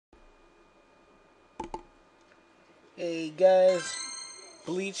Hey guys,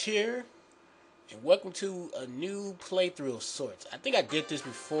 Bleach here, and welcome to a new playthrough of sorts. I think I did this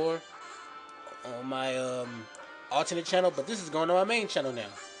before on my alternate channel, but this is going on my main channel now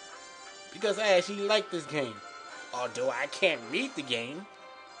because I actually like this game. Although I can't read the game,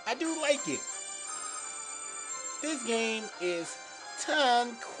 I do like it. This game is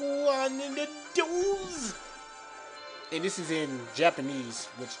Taekwondo, and this is in Japanese,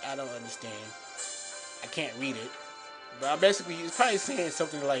 which I don't understand. I can't read it. But basically, it's probably saying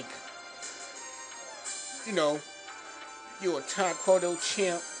something like, you know, you're a Taekwondo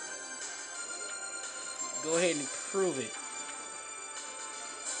champ. Go ahead and prove it.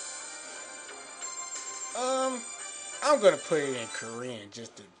 I'm gonna put it in Korean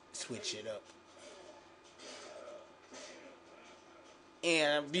just to switch it up.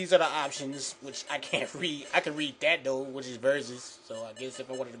 And these are the options, which I can't read. I can read that though, which is verses. So I guess if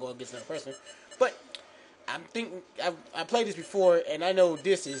I wanted to go against another person, but I'm thinking I played this before, and I know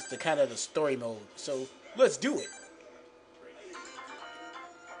this is the kind of the story mode. So let's do it.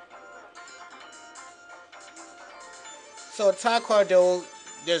 So Taekwondo,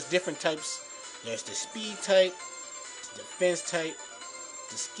 there's different types. There's the speed type, the defense type,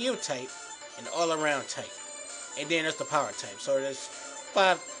 the skill type, and the all-around type. And then there's the power type. So there's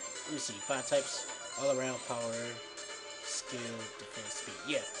five types: all-around, power, skill, defense, speed.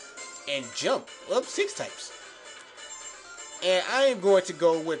 Yeah. And jump. Well, 6 types. And I am going to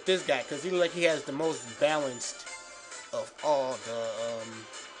go with this guy because he looks like he has the most balanced of all the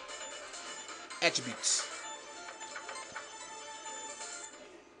attributes.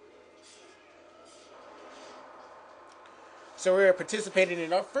 So we're participating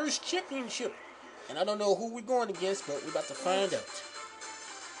in our first championship. And I don't know who we're going against, but we're about to find out.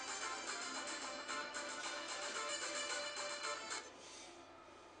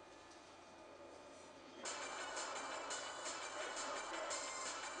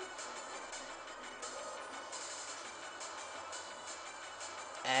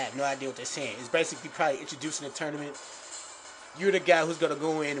 I have no idea what they're saying. It's basically probably introducing the tournament. You're the guy who's going to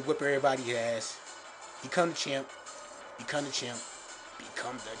go in and whip everybody's ass. Become the champ. Become the champ.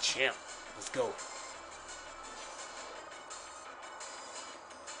 Become the champ. Let's go.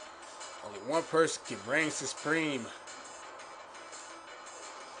 Only one person can reign supreme.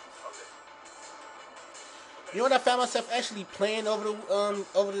 You know what I found myself actually playing over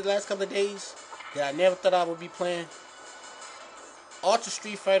the last couple of days that I never thought I would be playing? Ultra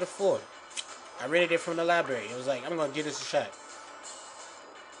Street Fighter 4. I rented it from the library. It was like, I'm gonna give this a shot.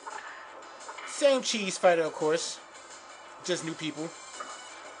 Same cheese fighter, of course. Just new people.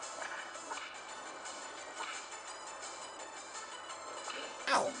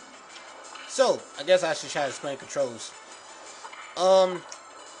 Ow. So, I guess I should try to explain controls. All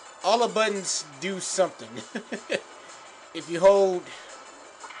the buttons do something. If you hold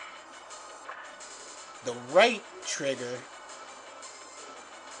the right trigger,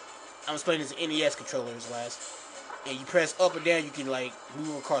 I'm explaining this NES controllers last, and you press up and down, you can like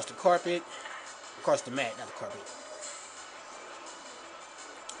move across the carpet, across the mat, not the carpet.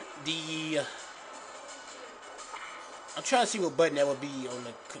 I'm trying to see what button that would be on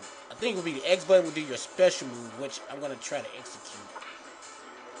the. I think it would be the X button would do your special move, which I'm gonna try to execute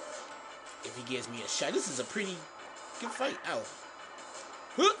if he gives me a shot. This is a pretty good fight. Ow!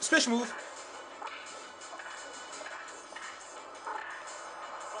 Special move.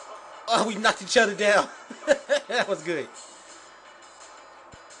 Oh, we knocked each other down. That was good.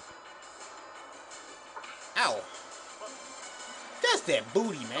 Ow. That's that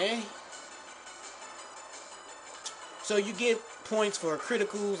booty, man. So you get points for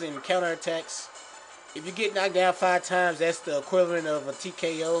criticals and counterattacks. If you get knocked down 5 times, that's the equivalent of a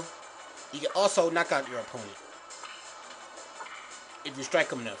TKO. You can also knock out your opponent if you strike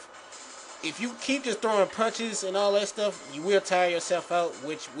him enough. If you keep just throwing punches and all that stuff, you will tire yourself out,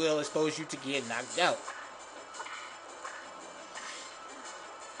 which will expose you to get knocked out.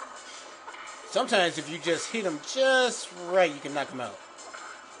 Sometimes if you just hit him just right, you can knock him out.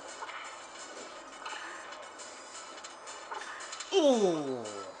 Ooh.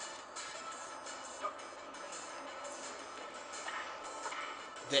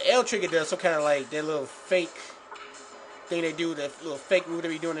 The L trigger does some kind of like that little fake thing they do, that little fake move they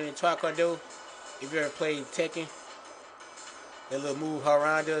be doing in Taekwondo. If you ever played Tekken, that little move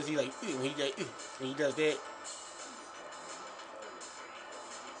Haran does, he like when he does that.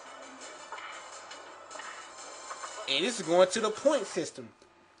 And this is going to the point system.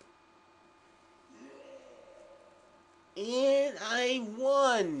 And I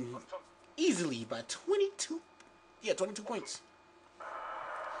won easily by 22. Yeah, 22 points.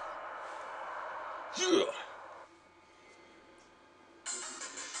 Yeah.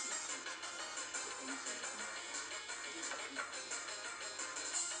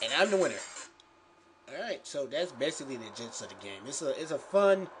 And I'm the winner. Alright, so that's basically the gist of the game. It's a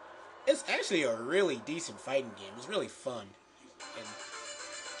fun, it's actually a really decent fighting game. It's really fun and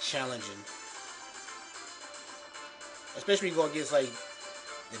challenging. Especially when you go against like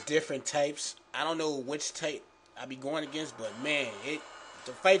the different types. I don't know which type I'll be going against, but man,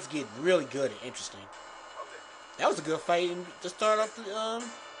 the fights get really good and interesting. That was a good fight to start off the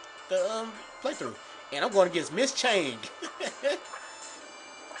playthrough. And I'm going against Miss Chang.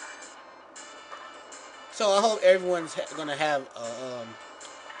 So I hope everyone's gonna have.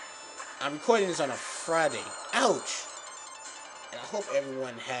 I'm recording this on a Friday. Ouch! And I hope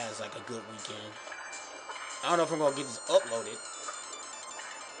everyone has like a good weekend. I don't know if I'm gonna get this uploaded.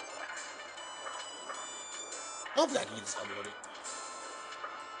 Hopefully I can get this uploaded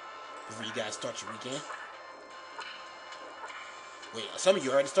before you guys start your weekend. Wait, some of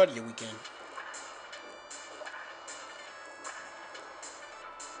you already started your weekend.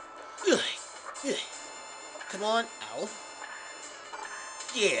 Ugh. Come on, ow.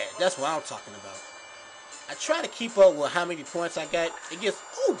 Yeah, that's what I'm talking about. I try to keep up with how many points I got. It gets,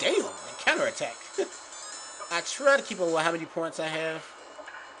 oh damn, a counterattack. I try to keep up with how many points I have,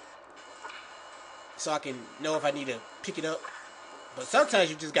 so I can know if I need to pick it up. But sometimes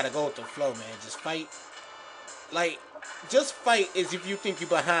you just gotta go with the flow, man. Just fight. Like, just fight as if you think you're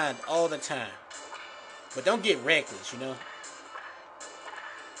behind all the time. But don't get reckless, you know?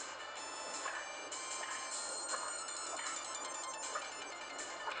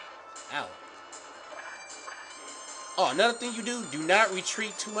 Ow. Oh, another thing you do not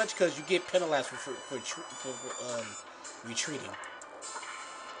retreat too much because you get penalized for retreating.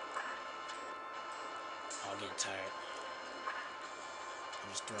 Oh, I'm getting tired. I'm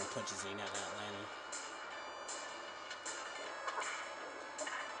just throwing punches in, not landing.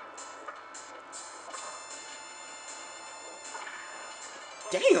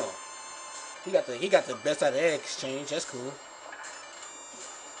 Damn! He got the best out of that exchange. That's cool.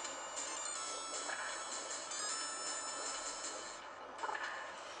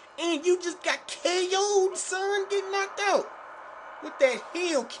 And you just got KO'd, son. Get knocked out with that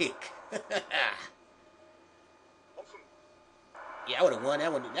heel kick. Yeah, I would have won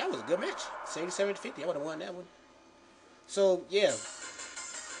that one. That was a good match. 77-50. I would have won that one. So yeah.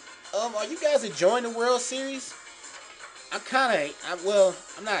 Are you guys enjoying the World Series? I'm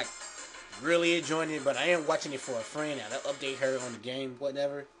not really enjoying it, but I am watching it for a friend. I'll update her on the game,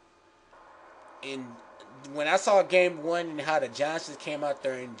 whatever. And when I saw game 1 and how the Johnsons came out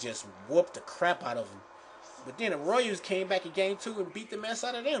there and just whooped the crap out of them. But then the Royals came back in game 2 and beat the mess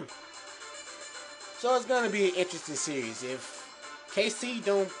out of them. So it's going to be an interesting series. If KC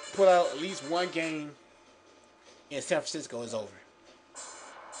don't put out at least one game in San Francisco, it's over.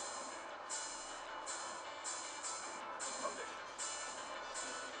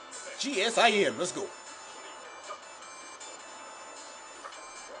 GSIM, let's go.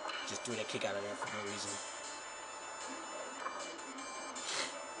 Just threw that kick out of there for no reason.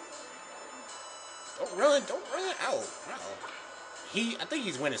 Don't run. Ow. I think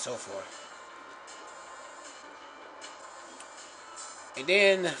he's winning so far. And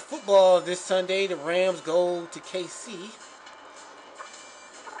then football this Sunday, the Rams go to KC.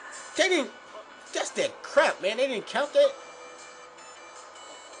 They didn't, that's that crap, man. They didn't count that.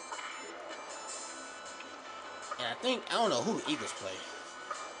 And I don't know who the Eagles play.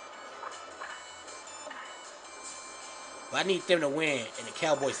 But I need them to win and the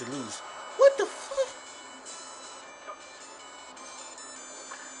Cowboys to lose. What the fuck?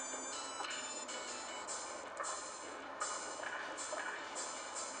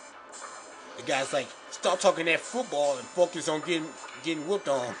 The guy's like, stop talking that football and focus on getting whooped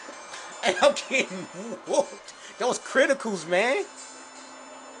on. And I'm getting whooped. Those criticals, man.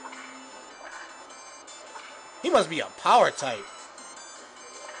 He must be a power type.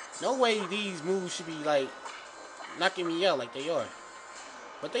 No way these moves should be like knocking me out like they are.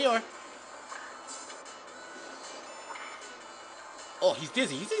 But they are. Oh, he's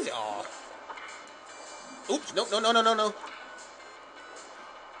dizzy. He's dizzy. Oh. Oops. No.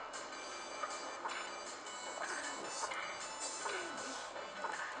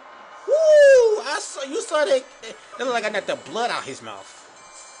 Woo! You saw that. It looked like I got the blood out his mouth.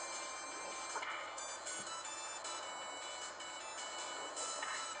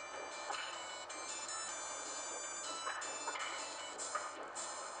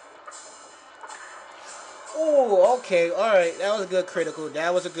 Oh, okay, alright. That was a good critical.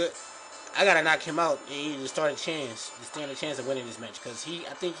 That was a good... I gotta knock him out and he just stand a chance of winning this match. Because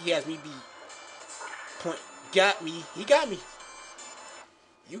I think he has me beat. Got me. He got me.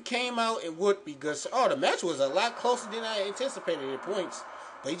 You came out and whooped me good. Oh, the match was a lot closer than I anticipated in points.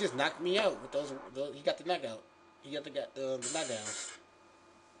 But he just knocked me out with those he got the knockout. He got the knockdowns.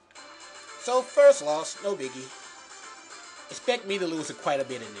 So first loss, no biggie. Expect me to lose quite a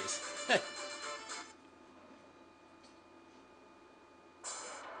bit in this.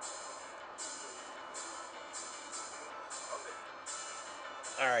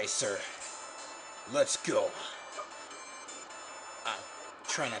 Alright, sir. Let's go. I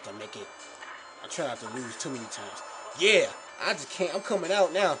try not to make it. I try not to lose too many times. Yeah, I just can't. I'm coming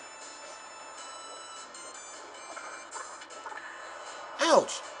out now.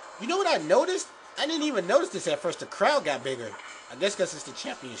 Ouch. You know what I noticed? I didn't even notice this at first. The crowd got bigger. I guess because it's the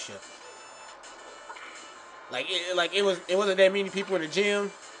championship. It wasn't that many people in the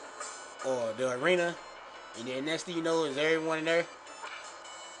gym or the arena. And then next thing you know, is everyone in there.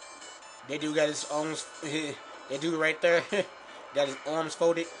 That dude got his arms. That dude right there got his arms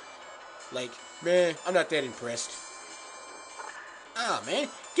folded. Like, man, I'm not that impressed. Ah, man,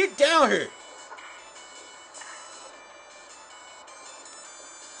 get down here.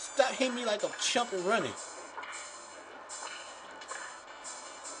 Stop hitting me like a chump and running.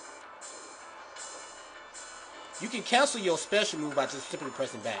 You can cancel your special move by just simply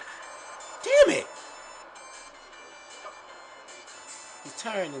pressing back. Damn it! He's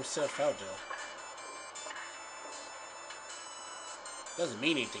tiring himself out, though. Doesn't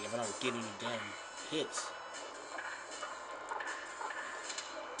mean anything if I don't get any damn hits.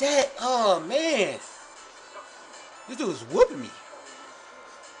 Oh, man! This dude is whooping me.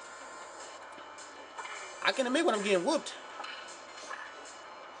 I can admit when I'm getting whooped.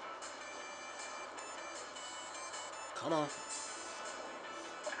 Come on.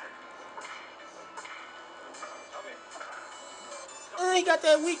 He got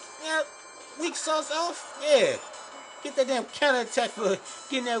that weak sauce off. Yeah. Get that damn counter attack for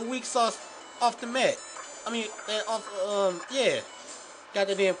getting that weak sauce off the mat. I mean, yeah. Got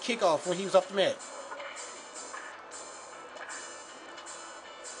that damn kick off when he was off the mat.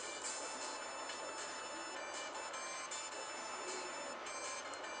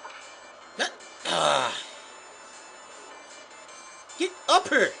 Get up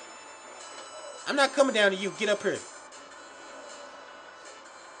here. I'm not coming down to you. Get up here.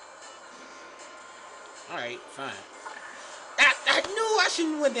 Alright, fine. I knew I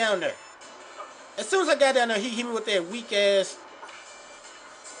shouldn't have went down there. As soon as I got down there, he hit me with that weak ass.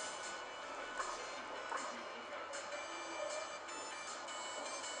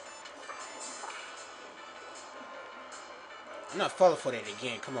 I'm not falling for that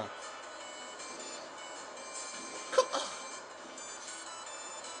again. Come on. Come on.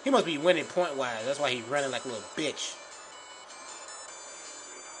 He must be winning point-wise. That's why he's running like a little bitch.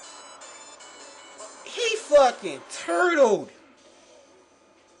 He fucking turtled.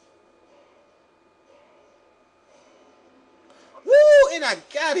 Woo! And I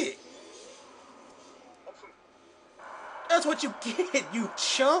got it. That's what you get, you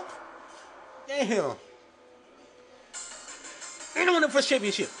chump. Damn. And I won the first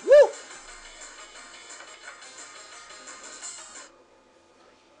championship. Woo!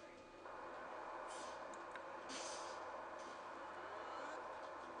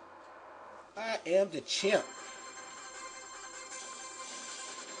 I am the champ.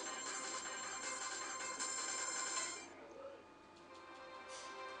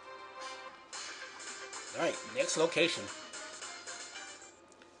 Alright, next location.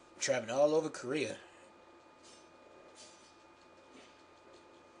 Traveling all over Korea.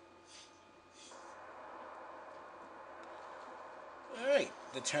 Alright,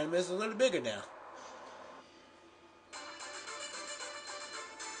 the tournament is a little bigger now.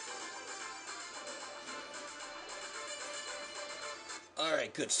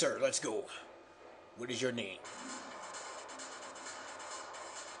 Alright, good sir, let's go. What is your name?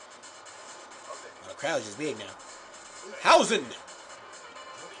 Oh, the crowd's just big now. Hausen!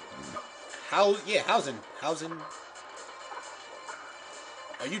 Hausen.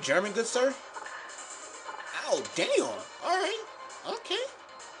 Are you German, good sir? Oh, damn. Alright. Okay.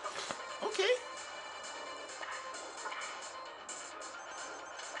 Okay.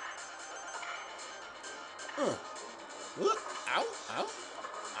 Look. Ow. Ow.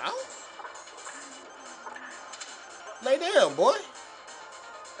 Ow. Lay down, boy.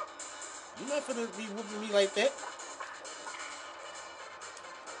 You're not gonna be whooping me like that.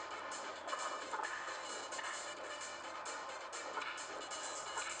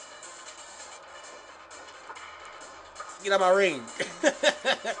 Get out my ring.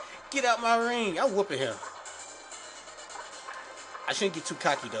 Get out my ring. I'm whooping him. I shouldn't get too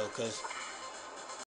cocky, though, because